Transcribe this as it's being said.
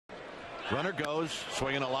Runner goes,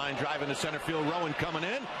 swinging a line, driving to center field. Rowan coming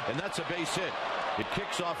in, and that's a base hit. It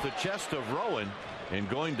kicks off the chest of Rowan, and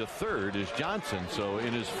going to third is Johnson. So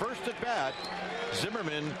in his first at bat,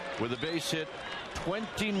 Zimmerman with a base hit,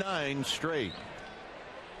 29 straight.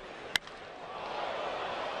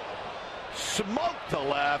 Smoked to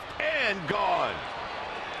left and gone.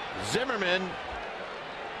 Zimmerman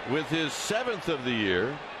with his 7th of the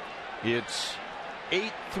year. It's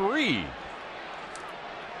 8-3.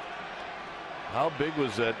 How big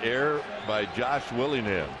was that error by Josh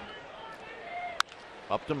Willingham?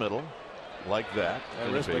 Up the middle, like that,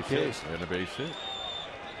 and a base hit. And a base hit.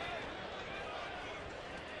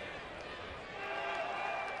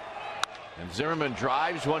 And Zimmerman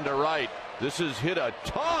drives one to right. This is hit a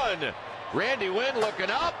ton. Randy Wynn looking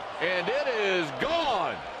up, and it is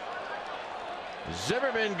gone.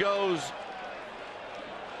 Zimmerman goes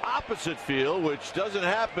opposite field, which doesn't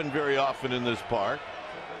happen very often in this park.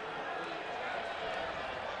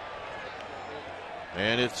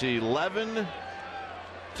 And it's 11-7.